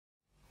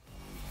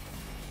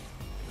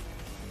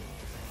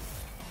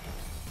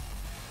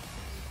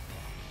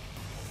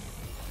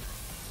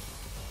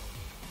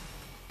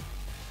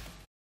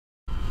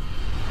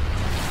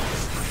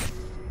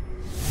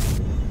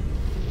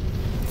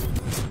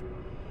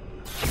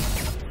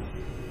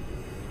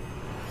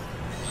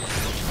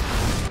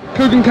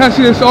KUGAN,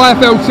 CASSIUS,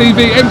 IFL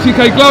TV,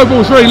 MTK Global.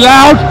 It's very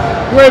loud.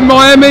 We're in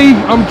Miami.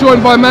 I'm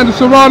joined by Amanda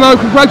Serrano.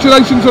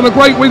 Congratulations on a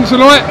great win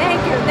tonight.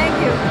 Thank you, thank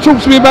you. Talk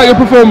to me about your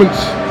performance.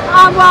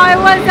 Well, it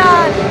was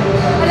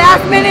a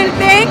last minute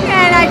thing,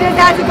 and I just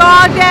had to go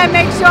out there and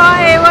make sure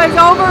it was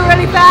over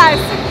really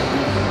fast.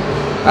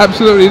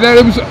 Absolutely.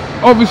 It was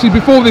obviously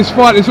before this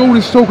fight, there's all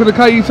this talk of the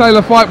Katie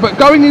Taylor fight, but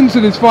going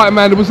into this fight,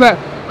 Amanda, was that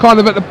kind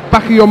of at the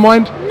back of your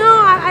mind? No,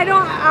 I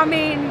don't. I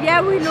mean,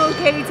 yeah, we knew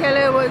Katie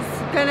Taylor was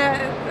gonna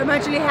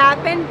eventually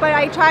happen, but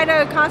I try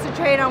to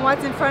concentrate on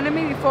what's in front of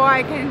me before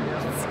I can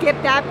skip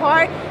that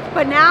part.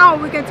 But now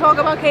we can talk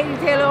about Katie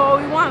Taylor all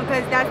we want,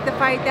 because that's the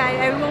fight that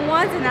everyone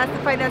wants, and that's the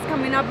fight that's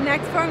coming up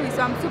next for me.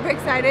 So I'm super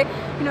excited,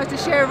 you know, to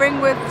share a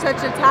ring with such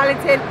a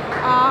talented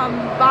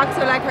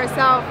boxer like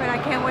herself, and I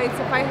can't wait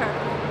to fight her.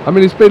 I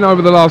mean, it's been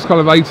over the last kind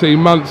of 18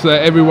 months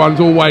that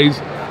everyone's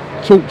always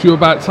talked to you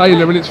about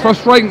Taylor, and it's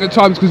frustrating at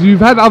times because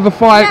you've had other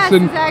fights. Yes,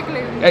 and exactly.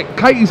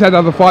 Katie's had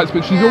other fights,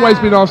 but she's always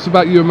been asked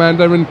about you,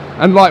 Amanda, and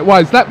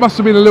likewise. That must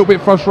have been a little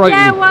bit frustrating.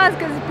 Yeah, it was,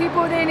 because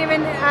people didn't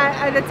even,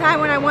 at the time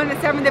when I won the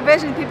 7th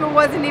division, people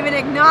wasn't even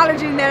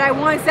acknowledging that I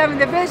won 7th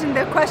division.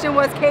 The question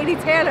was Katie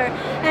Taylor,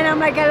 and I'm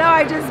like, hello,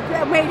 I just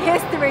made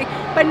history.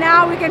 But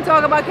now we can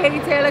talk about Katie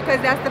Taylor, because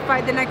that's the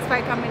fight, the next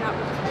fight coming up.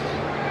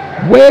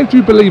 Where do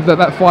you believe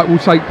that fight will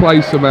take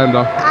place,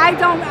 Amanda?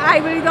 I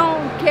really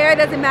don't care. It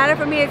doesn't matter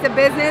for me. It's a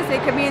business.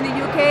 It could be in the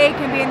UK, it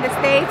can be in the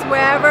States,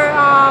 wherever.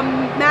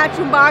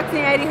 Matchroom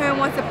Boxing, Eddie Hearn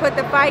wants to put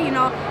the fight, you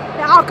know,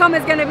 the outcome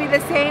is going to be the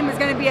same. It's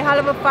going to be a hell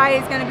of a fight.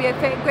 It's going to be a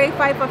great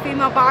fight for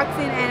female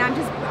boxing, and I'm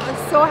just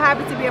so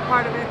happy to be a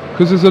part of it.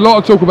 Because there's a lot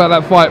of talk about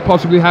that fight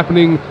possibly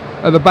happening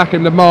at the back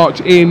end of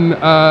March in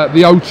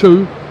the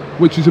O2,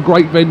 which is a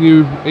great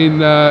venue in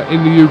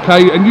the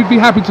UK, and you'd be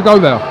happy to go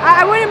there.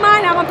 I wouldn't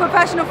mind. I'm a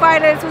professional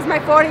fighter. This was my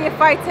 40th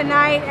fight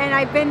tonight, and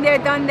I've been there,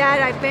 done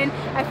that. I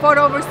fought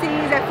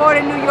overseas. I fought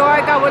in New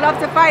York. I would love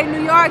to fight in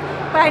New York,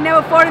 but I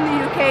never fought in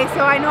the UK.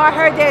 So I know, I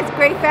heard there's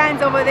great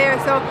fans over there.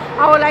 So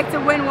I would like to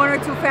win 1 or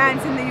 2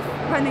 fans from the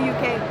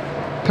UK.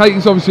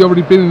 Katie's obviously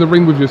already been in the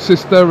ring with your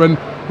sister, and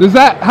does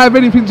that have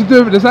anything to do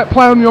with it? Does that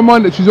play on your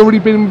mind that she's already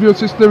been with your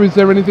sister? Is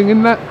there anything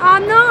in that?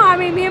 No, I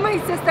mean, me and my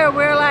sister,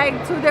 we're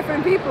like 2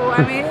 different people.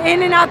 I mean,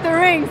 in and out the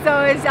ring, so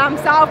I'm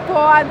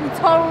southpaw, I'm the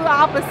total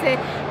opposite.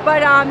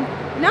 But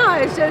no,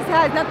 it just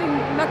has nothing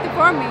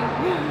for me.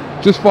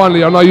 Just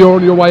finally, I know you're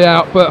on your way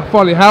out, but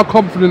finally, how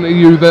confident are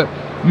you that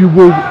you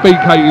will beat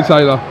Katie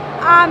Taylor?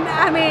 I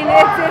mean,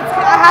 I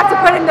have to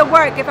put in the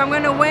work. If I'm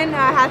going to win,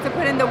 I have to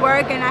put in the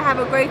work, and I have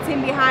a great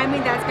team behind me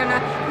that's going to,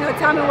 you know,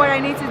 tell me what I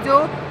need to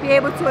do, be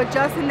able to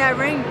adjust in that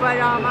ring. But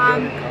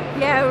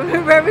yeah,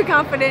 we're very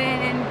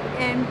confident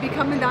in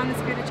becoming the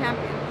undisputed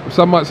champion.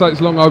 Some might say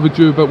it's long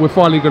overdue, but we're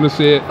finally going to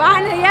see it.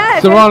 Finally,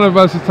 yes. Serrano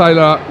versus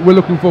Taylor, we're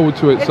looking forward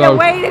to it. The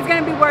wait is going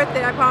to be worth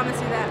it, I promise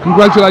you that.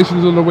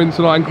 Congratulations on the win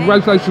tonight, and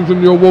congratulations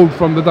on your award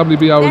from the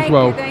WBO as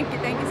well. Thank you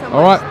so much.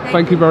 All right,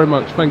 thank you very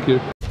much. Thank you.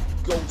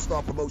 Gold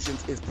Star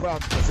Promotions is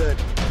proud to present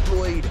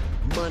Floyd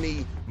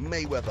Money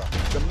Mayweather.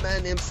 The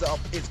man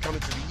himself is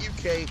coming to the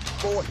UK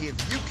for his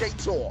UK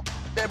tour,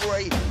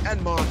 February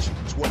and March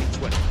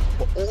 2020.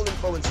 For all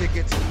info and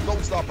tickets,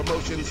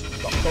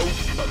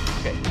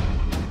 goldstarpromotions.co.uk.